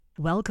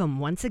Welcome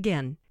once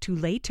again to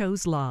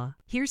Lehto's Law.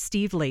 Here's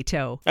Steve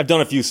Lehto. I've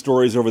done a few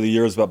stories over the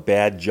years about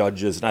bad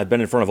judges, and I've been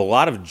in front of a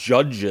lot of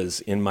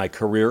judges in my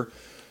career.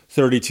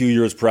 32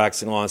 years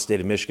practicing law in the state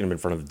of Michigan. I've been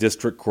in front of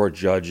district court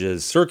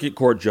judges, circuit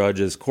court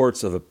judges,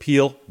 courts of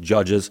appeal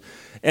judges,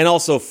 and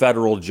also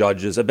federal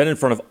judges. I've been in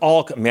front of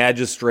all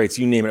magistrates,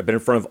 you name it. I've been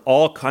in front of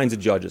all kinds of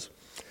judges.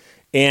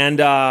 And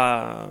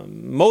for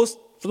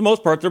the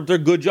most part, they're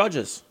good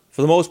judges.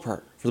 For the most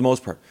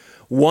part.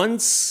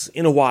 Once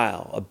in a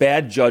while, a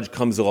bad judge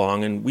comes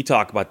along, and we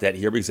talk about that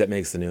here because that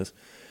makes the news.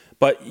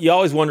 But you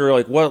always wonder,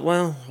 like,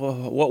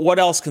 what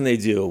else can they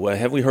do?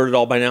 Have we heard it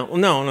all by now? Well,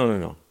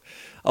 no.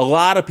 A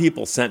lot of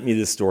people sent me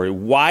this story,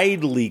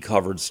 widely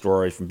covered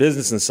story from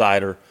Business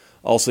Insider.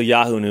 Also,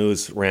 Yahoo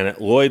News ran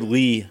it. Lloyd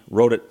Lee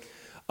wrote it.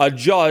 A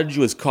judge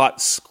was caught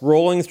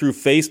scrolling through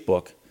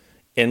Facebook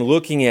and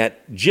looking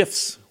at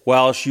GIFs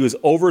while she was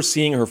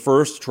overseeing her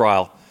first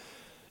trial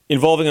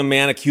involving a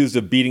man accused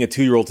of beating a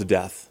 2-year-old to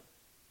death.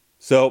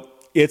 So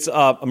it's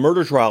a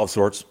murder trial of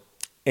sorts,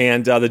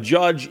 and the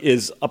judge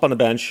is up on the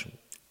bench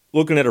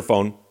looking at her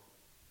phone,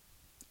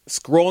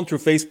 scrolling through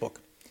Facebook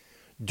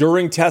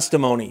during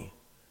testimony,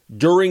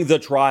 during the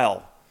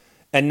trial,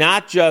 and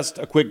not just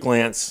a quick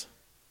glance,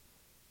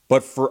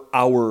 but for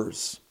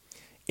hours.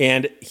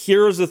 And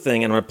here's the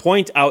thing, and I'm going to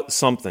point out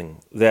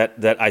something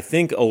that I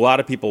think a lot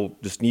of people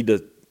just need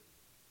to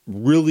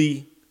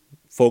really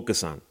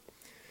focus on.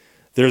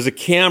 There's a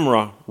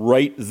camera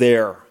right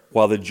there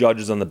while the judge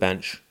is on the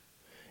bench.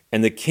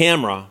 And the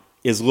camera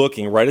is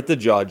looking right at the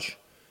judge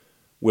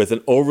with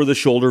an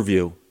over-the-shoulder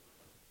view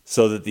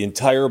so that the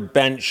entire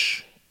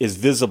bench is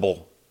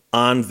visible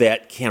on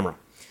that camera.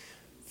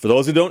 For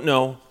those who don't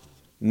know,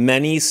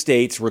 many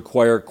states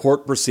require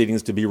court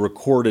proceedings to be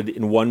recorded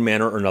in one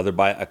manner or another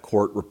by a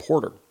court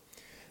reporter.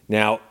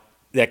 Now,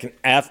 that can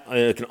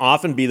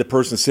often be the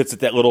person who sits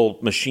at that little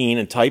machine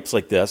and types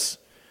like this,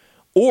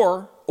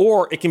 or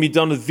it can be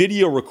done with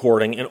video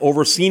recording and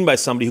overseen by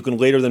somebody who can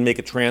later then make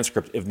a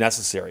transcript if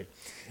necessary.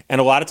 And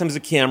a lot of times the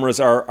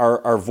cameras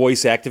are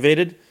voice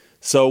activated,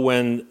 so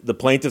when the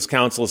plaintiff's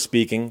counsel is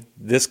speaking,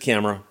 this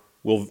camera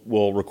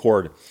will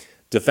record.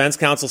 Defense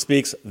counsel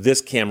speaks,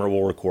 this camera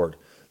will record.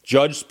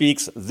 Judge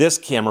speaks, this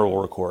camera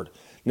will record.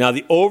 Now,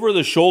 the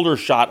over-the-shoulder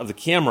shot of the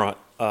camera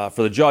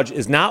for the judge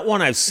is not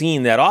one I've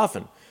seen that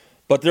often,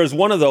 but there's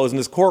one of those in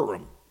this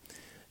courtroom.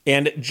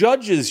 And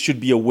judges should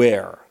be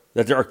aware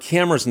that there are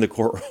cameras in the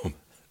courtroom.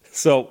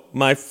 So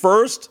my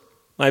first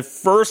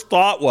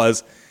thought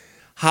was,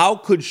 how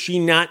could she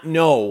not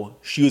know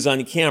she was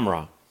on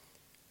camera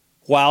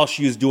while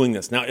she was doing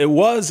this? Now, it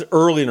was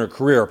early in her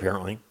career,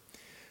 apparently,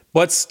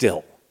 but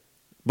still.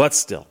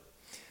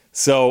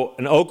 So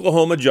an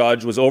Oklahoma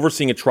judge was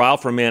overseeing a trial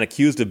for a man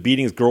accused of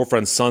beating his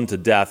girlfriend's son to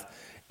death,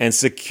 and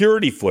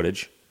security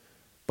footage,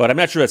 but I'm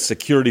not sure that's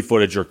security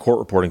footage or court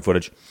reporting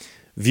footage,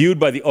 viewed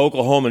by the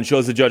Oklahoman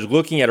shows the judge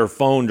looking at her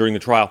phone during the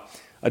trial.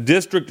 A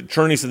district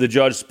attorney said the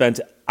judge spent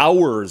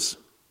hours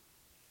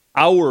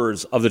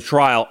of the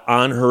trial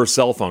on her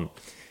cell phone.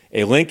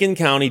 A Lincoln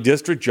County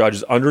district judge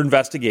is under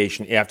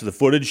investigation after the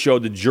footage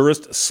showed the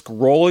jurist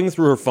scrolling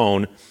through her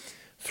phone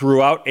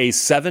throughout a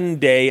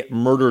 7-day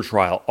murder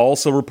trial,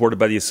 also reported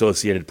by the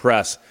Associated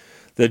Press.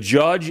 The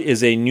judge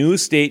is a new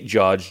state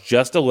judge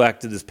just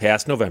elected this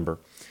past November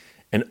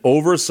and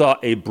oversaw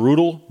a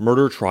brutal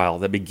murder trial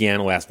that began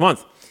last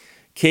month.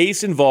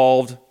 Case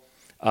involved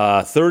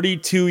a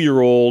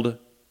 32-year-old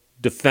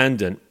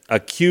defendant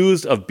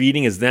accused of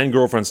beating his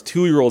then-girlfriend's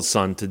 2-year-old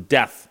son to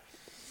death.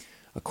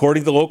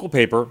 According to the local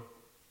paper,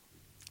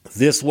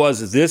 this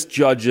was this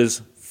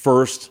judge's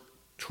first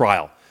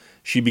trial.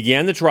 She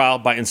began the trial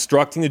by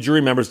instructing the jury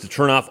members to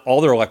turn off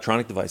all their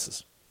electronic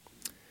devices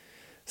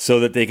so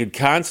that they could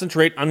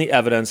concentrate on the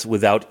evidence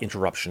without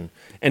interruption.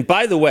 And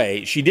by the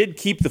way, she did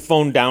keep the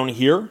phone down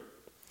here,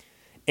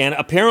 and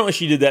apparently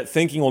she did that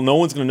thinking, well, no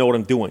one's going to know what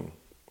I'm doing.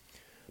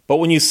 But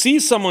when you see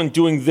someone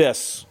doing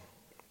this,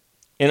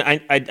 and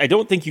I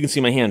don't think you can see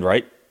my hand,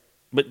 right?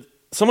 But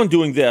someone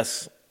doing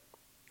this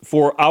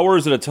for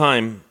hours at a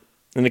time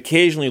and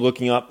occasionally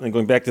looking up and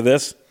going back to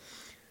this,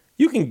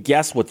 you can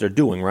guess what they're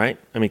doing, right?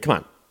 I mean,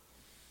 come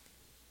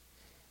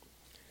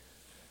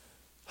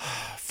on.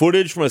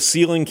 Footage from a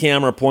ceiling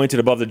camera pointed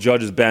above the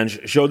judge's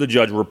bench showed the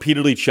judge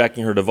repeatedly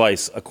checking her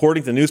device.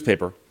 According to the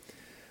newspaper,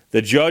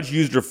 the judge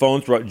used her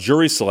phone throughout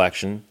jury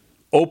selection,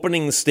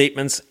 opening the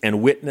statements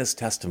and witness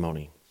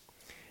testimony.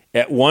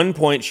 At one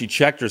point, she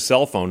checked her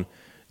cell phone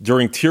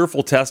during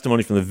tearful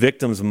testimony from the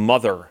victim's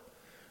mother.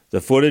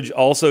 The footage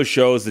also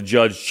shows the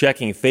judge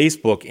checking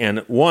Facebook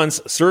and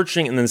once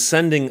searching and then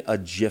sending a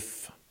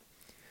GIF.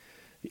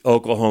 The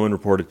Oklahoman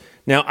reported.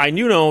 Now, I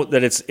do know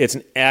that it's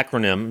an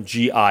acronym,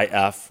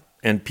 GIF,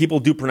 and people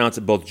do pronounce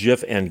it both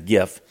GIF and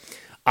GIF.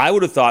 I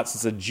would have thought,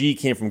 since a G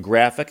came from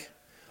graphic,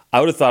 I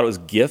would have thought it was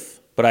GIF,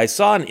 but I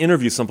saw an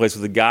interview someplace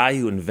with a guy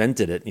who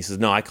invented it, and he says,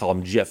 no, I call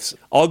them GIFs.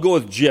 I'll go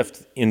with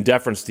GIF in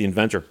deference to the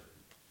inventor.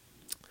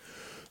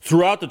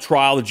 Throughout the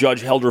trial, the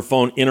judge held her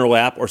phone in her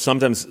lap or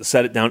sometimes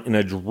set it down in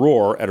a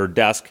drawer at her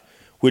desk,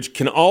 which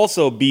can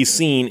also be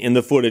seen in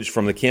the footage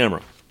from the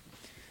camera.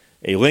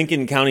 A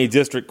Lincoln County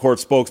District Court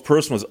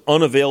spokesperson was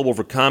unavailable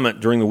for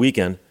comment during the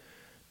weekend.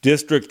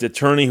 District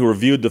attorney who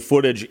reviewed the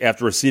footage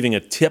after receiving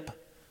a tip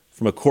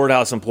from a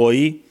courthouse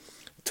employee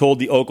told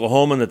the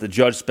Oklahoman that the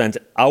judge spent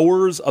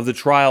hours of the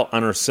trial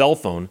on her cell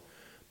phone,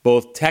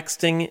 both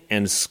texting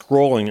and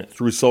scrolling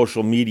through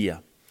social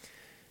media.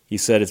 He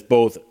said it's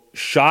both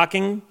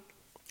shocking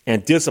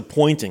and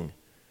disappointing.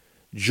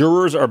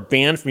 Jurors are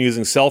banned from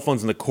using cell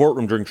phones in the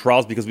courtroom during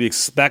trials because we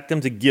expect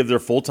them to give their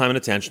full time and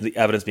attention to the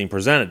evidence being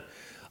presented.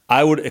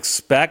 I would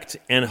expect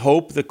and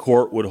hope the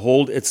court would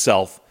hold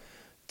itself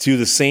to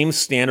the same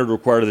standard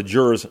required of the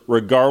jurors,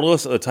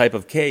 regardless of the type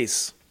of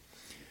case.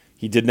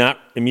 He did not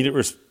immediately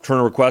return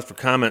a request for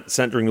comment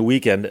sent during the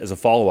weekend as a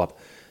follow-up.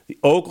 The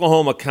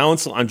Oklahoma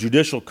Council on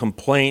Judicial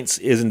Complaints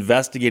is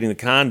investigating the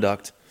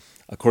conduct,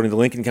 according to the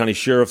Lincoln County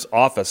Sheriff's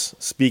Office,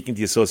 speaking to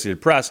the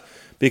Associated Press,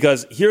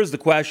 because here's the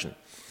question.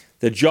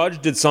 The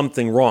judge did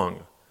something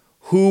wrong.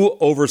 Who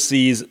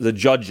oversees the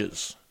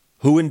judges?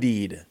 Who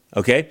indeed?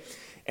 Okay?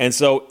 And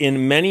so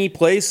in many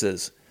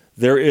places,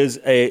 there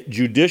is a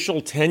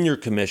Judicial Tenure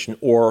Commission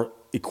or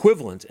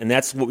equivalent, and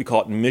that's what we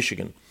call it in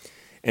Michigan.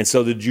 And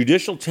so the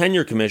Judicial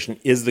Tenure Commission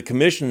is the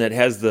commission that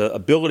has the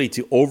ability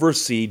to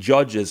oversee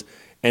judges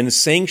and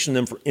sanction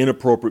them for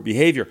inappropriate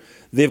behavior.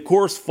 They, of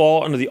course,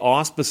 fall under the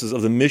auspices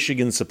of the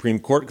Michigan Supreme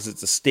Court because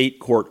it's a state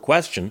court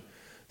question.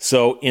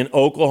 So in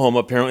Oklahoma,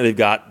 apparently they've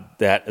got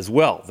that as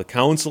well, the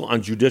Council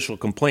on Judicial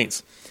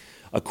Complaints.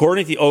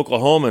 According to the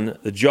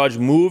Oklahoman, the judge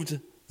moved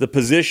the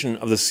position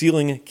of the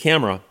ceiling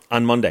camera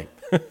on Monday.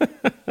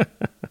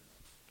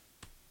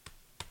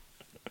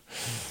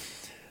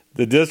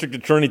 The district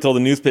attorney told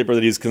the newspaper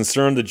that he's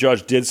concerned the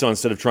judge did so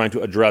instead of trying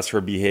to address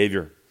her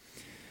behavior.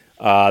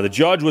 The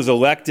judge was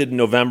elected in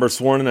November,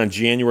 sworn in on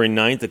January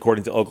 9th,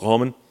 according to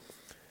Oklahoman.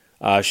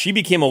 She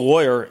became a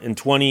lawyer in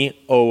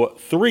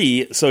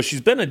 2003, so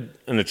she's been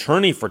an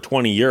attorney for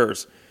 20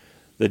 years.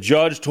 The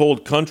judge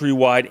told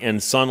Countrywide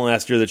and Sun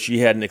last year that she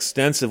had an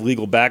extensive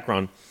legal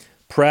background,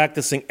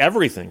 practicing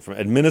everything from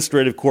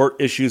administrative court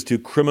issues to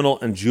criminal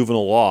and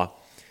juvenile law.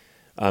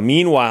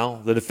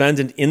 Meanwhile, the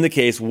defendant in the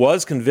case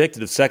was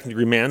convicted of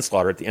second-degree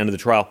manslaughter at the end of the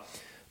trial.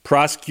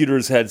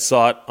 Prosecutors had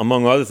sought,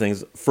 among other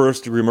things,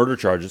 first-degree murder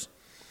charges,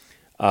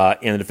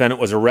 and the defendant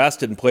was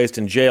arrested and placed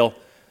in jail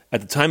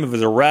at the time of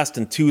his arrest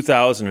in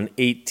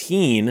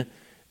 2018,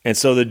 and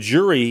so the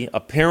jury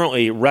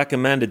apparently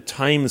recommended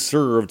time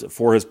served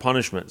for his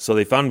punishment. So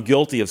they found him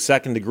guilty of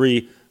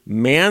second-degree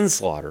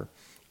manslaughter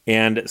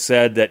and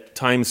said that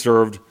time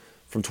served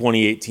from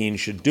 2018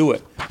 should do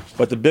it.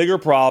 But the bigger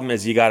problem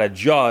is you got a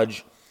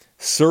judge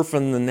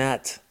surfing the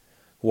net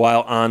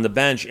while on the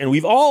bench. And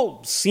we've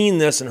all seen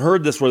this and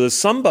heard this where there's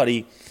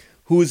somebody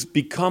who's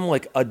become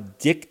like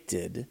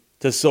addicted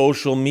to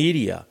social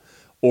media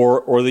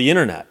or the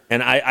internet.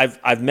 And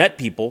I've met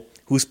people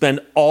who spend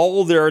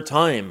all their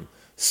time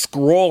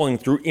scrolling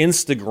through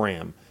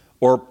Instagram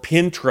or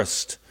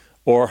Pinterest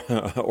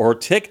or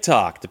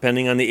TikTok,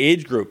 depending on the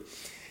age group.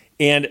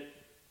 And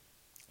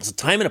there's a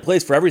time and a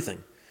place for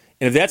everything.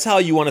 And if that's how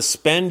you want to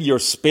spend your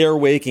spare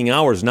waking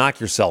hours,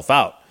 knock yourself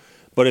out.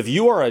 But if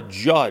you are a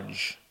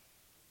judge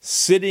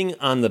sitting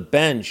on the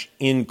bench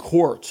in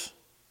court,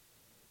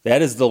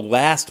 that is the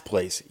last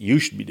place you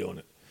should be doing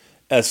it,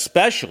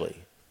 especially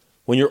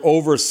when you're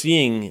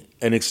overseeing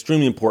an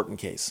extremely important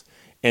case.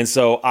 And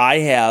so I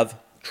have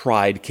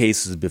tried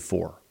cases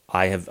before.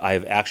 I have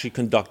actually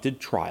conducted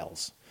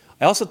trials.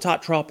 I also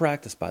taught trial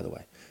practice, by the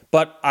way.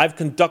 But I've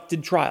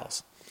conducted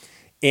trials.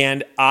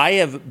 And I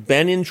have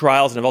been in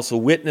trials and I've also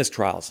witnessed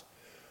trials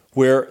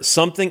where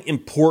something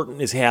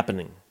important is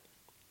happening.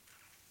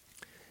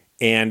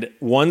 And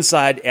one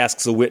side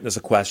asks a witness a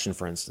question,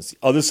 for instance. The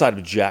other side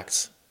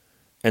objects.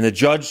 And the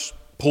judge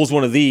pulls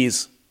one of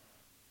these,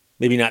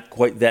 maybe not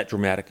quite that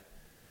dramatic,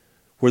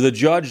 where the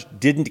judge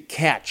didn't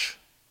catch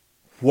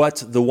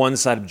what the one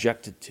side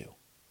objected to.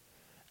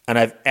 And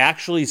I've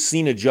actually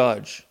seen a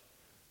judge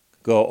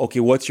go, okay,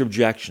 what's your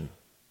objection?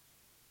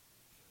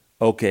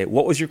 Okay,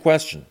 what was your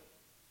question?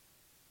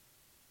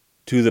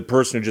 To the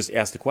person who just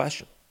asked the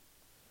question.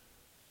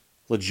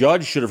 The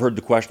judge should have heard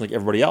the question like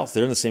everybody else.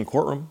 They're in the same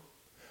courtroom.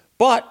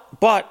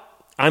 But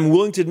I'm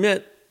willing to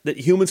admit that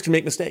humans can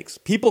make mistakes.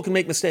 People can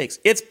make mistakes.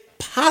 It's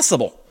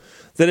possible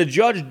that a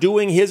judge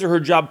doing his or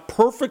her job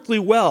perfectly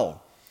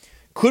well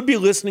could be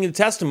listening to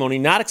testimony,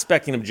 not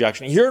expecting an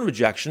objection, hear an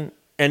objection,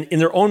 and in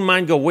their own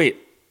mind go, wait,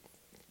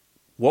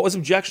 what was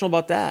objectionable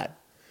about that?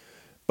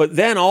 But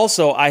then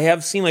also, I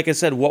have seen, like I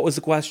said, what was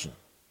the question?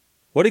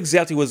 What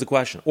exactly was the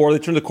question? Or they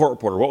turn to the court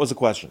reporter, what was the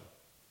question?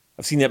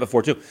 I've seen that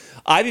before too.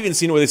 I've even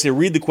seen it where they say,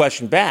 read the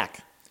question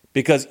back,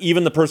 because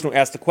even the person who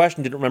asked the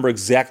question didn't remember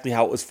exactly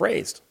how it was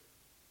phrased.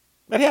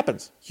 That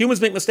happens.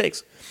 Humans make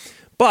mistakes.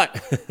 But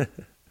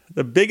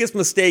the biggest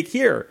mistake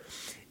here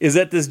is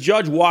that this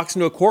judge walks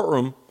into a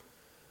courtroom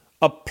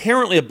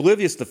apparently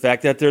oblivious to the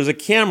fact that there's a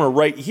camera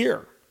right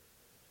here.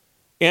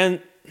 And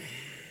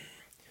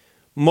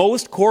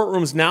most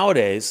courtrooms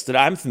nowadays that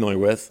I'm familiar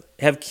with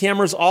have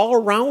cameras all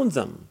around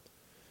them.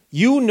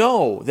 You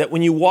know that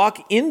when you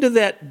walk into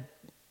that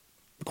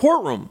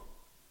courtroom,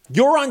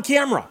 you're on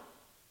camera.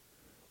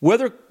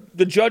 whether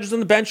the judge is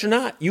on the bench or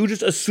not. You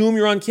just assume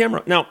you're on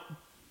camera. Now,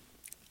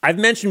 I've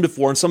mentioned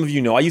before, and some of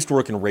you know, I used to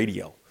work in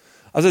radio.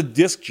 I was a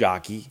disc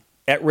jockey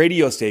at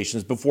radio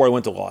stations before I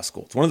went to law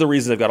school. It's one of the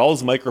reasons I've got all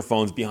those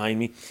microphones behind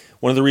me.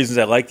 One of the reasons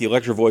I like the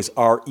Electro Voice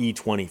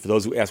RE20. For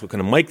those who ask what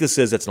kind of mic this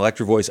is, that's an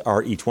Electro Voice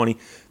RE20,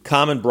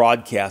 common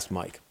broadcast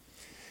mic.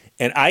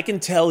 And I can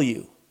tell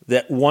you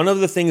that one of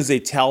the things they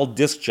tell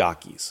disc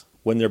jockeys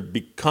when they're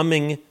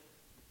becoming,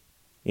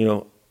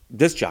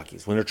 disc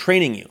jockeys, when they're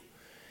training you,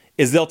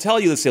 is they'll tell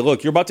you, they say,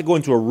 look, you're about to go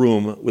into a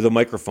room with a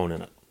microphone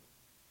in it.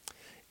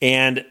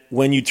 And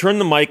when you turn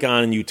the mic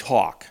on and you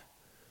talk,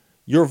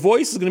 your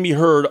voice is going to be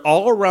heard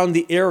all around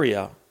the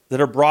area that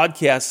our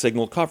broadcast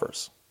signal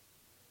covers.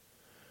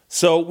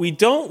 So we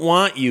don't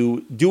want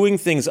you doing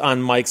things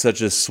on mic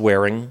such as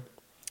swearing,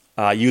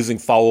 using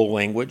foul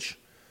language,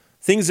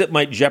 things that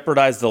might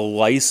jeopardize the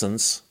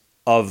license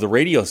of the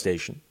radio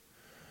station.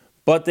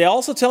 But they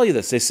also tell you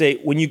this. They say,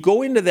 when you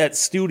go into that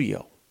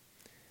studio,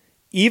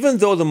 even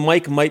though the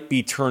mic might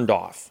be turned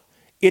off,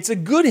 it's a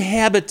good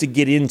habit to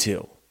get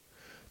into,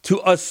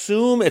 to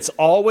assume it's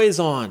always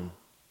on.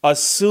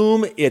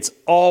 Assume it's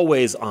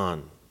always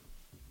on.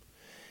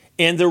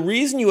 And the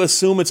reason you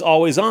assume it's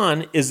always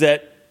on is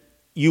that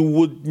you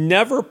would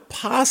never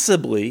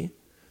possibly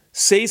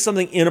say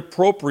something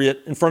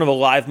inappropriate in front of a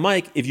live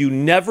mic if you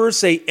never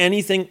say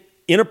anything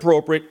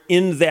inappropriate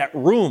in that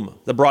room,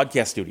 the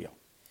broadcast studio.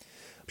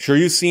 I'm sure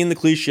you've seen the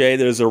cliche,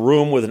 there's a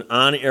room with an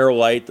on-air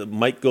light, the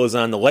mic goes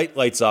on, the light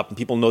lights up, and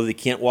people know they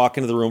can't walk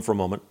into the room for a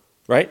moment,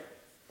 right?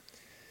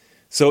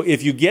 So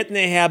if you get in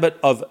the habit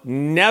of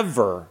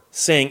never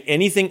saying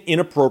anything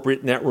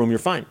inappropriate in that room, you're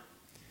fine.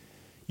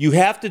 You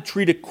have to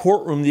treat a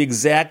courtroom the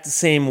exact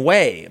same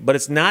way, but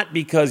it's not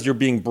because you're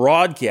being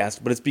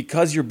broadcast, but it's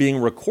because you're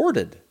being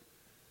recorded.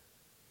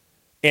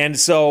 And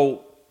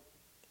so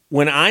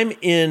when I'm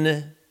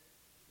in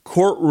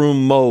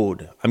courtroom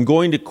mode, I'm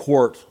going to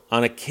court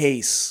on a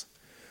case.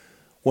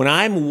 When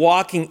I'm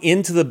walking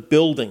into the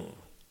building,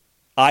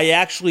 I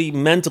actually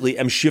mentally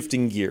am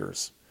shifting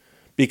gears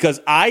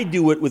because I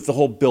do it with the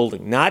whole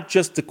building, not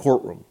just the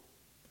courtroom.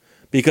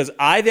 Because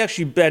I've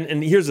actually been,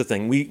 and here's the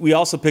thing, we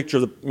also picture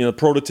the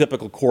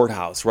prototypical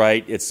courthouse,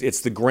 right?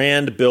 It's the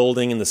grand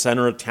building in the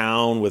center of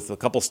town with a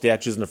couple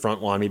statues in the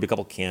front lawn, maybe a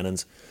couple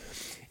cannons.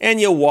 And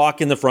you walk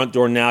in the front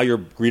door, now you're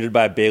greeted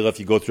by a bailiff,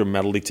 you go through a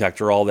metal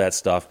detector, all that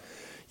stuff.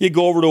 You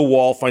go over to a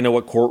wall, find out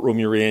what courtroom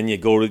you're in, you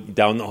go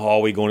down the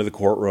hallway, go into the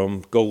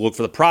courtroom, go look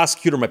for the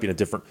prosecutor, might be in a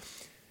different.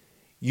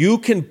 You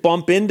can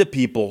bump into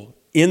people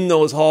in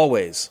those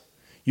hallways.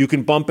 You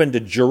can bump into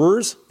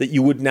jurors that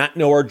you would not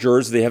know are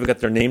jurors. They haven't got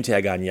their name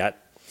tag on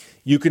yet.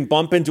 You can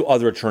bump into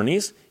other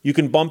attorneys. You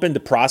can bump into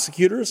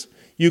prosecutors.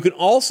 You can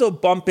also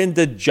bump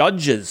into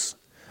judges.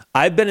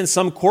 I've been in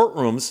some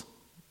courtrooms,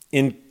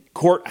 in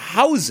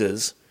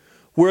courthouses,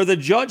 where the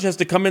judge has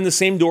to come in the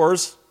same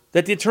doors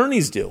that the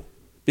attorneys do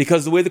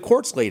because of the way the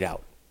court's laid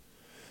out.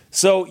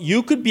 So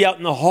you could be out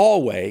in the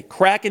hallway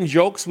cracking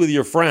jokes with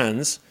your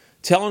friends,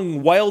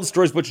 telling wild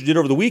stories about what you did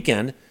over the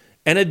weekend,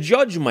 and a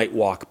judge might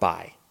walk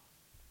by.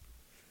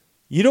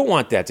 You don't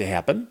want that to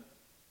happen.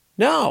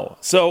 No.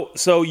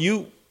 So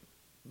you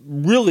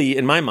really,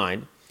 in my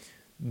mind,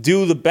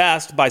 do the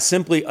best by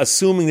simply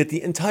assuming that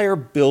the entire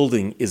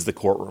building is the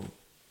courtroom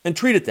and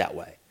treat it that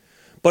way.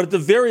 But at the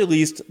very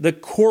least, the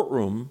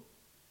courtroom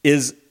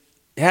has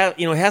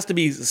to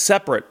be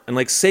separate and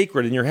like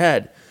sacred in your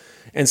head.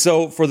 And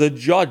so for the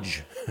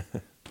judge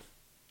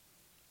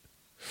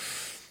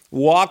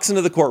walks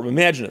into the courtroom,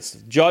 imagine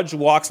this, judge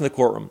walks in the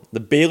courtroom, the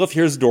bailiff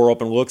hears the door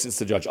open, looks, it's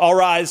the judge. All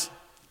rise.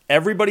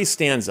 Everybody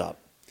stands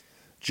up.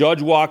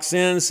 Judge walks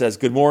in, says,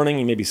 good morning,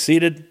 you may be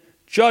seated.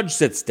 Judge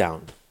sits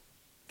down.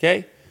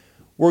 Okay?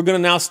 We're going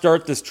to now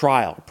start this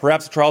trial.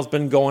 Perhaps the trial's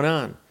been going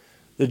on.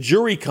 The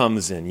jury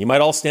comes in. You might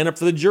all stand up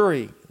for the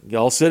jury. You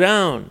all sit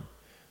down.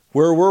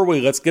 Where were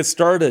we? Let's get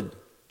started.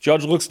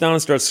 Judge looks down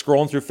and starts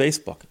scrolling through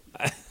Facebook.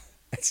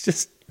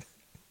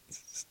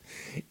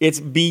 It's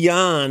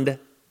beyond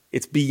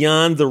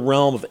the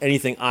realm of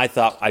anything I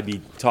thought I'd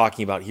be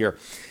talking about here.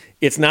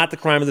 It's not the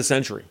crime of the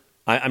century.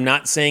 I'm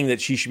not saying that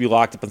she should be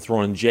locked up and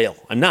thrown in jail.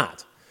 I'm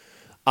not.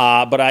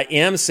 But I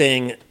am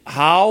saying,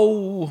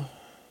 how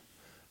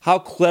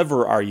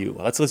clever are you?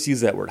 Let's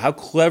use that word. How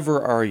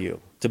clever are you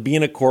to be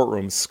in a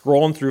courtroom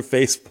scrolling through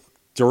Facebook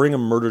during a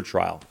murder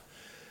trial,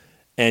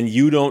 and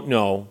you don't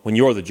know, when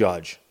you're the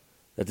judge,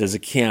 that there's a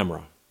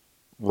camera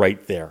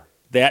right there?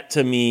 That,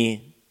 to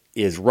me,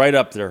 is right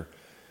up there.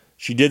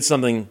 She did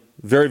something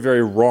very,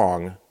 very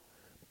wrong,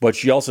 but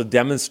she also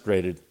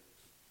demonstrated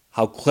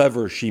how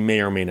clever she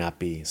may or may not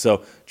be.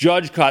 So,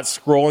 judge caught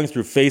scrolling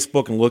through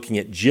Facebook and looking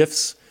at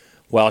GIFs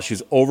while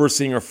she's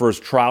overseeing her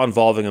first trial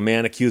involving a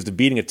man accused of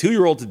beating a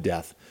 2-year-old to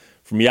death.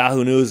 From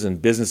Yahoo News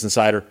and Business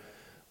Insider,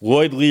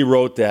 Lloyd Lee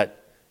wrote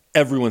that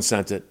everyone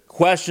sent it.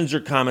 Questions or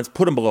comments,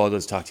 put them below.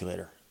 Let's talk to you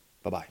later.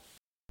 Bye-bye.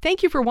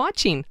 Thank you for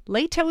watching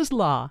Leto's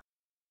Law.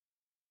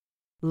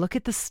 Look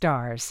at the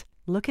stars.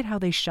 Look at how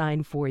they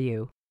shine for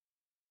you.